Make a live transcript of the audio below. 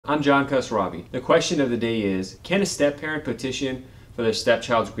I'm John Khosravi. The question of the day is, can a step-parent petition for their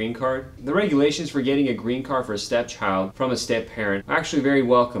stepchild's green card? The regulations for getting a green card for a stepchild from a step-parent are actually very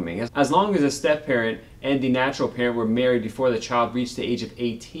welcoming. As long as a step-parent and the natural parent were married before the child reached the age of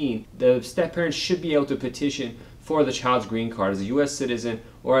 18, the step-parent should be able to petition for the child's green card as a U.S. citizen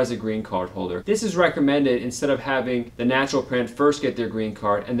or as a green card holder. This is recommended instead of having the natural parent first get their green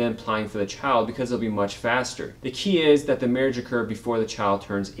card and then applying for the child, because it'll be much faster. The key is that the marriage occur before the child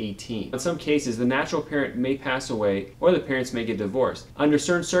turns 18. In some cases, the natural parent may pass away or the parents may get divorced. Under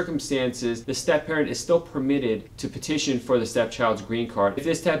certain circumstances, the step-parent is still permitted to petition for the stepchild's green card. If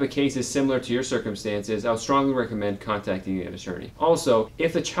this type of case is similar to your circumstances, I would strongly recommend contacting an attorney. Also,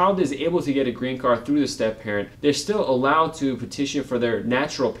 if the child is able to get a green card through the step-parent, they're still allowed to petition for their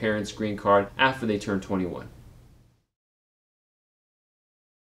natural parent's green card after they turn 21.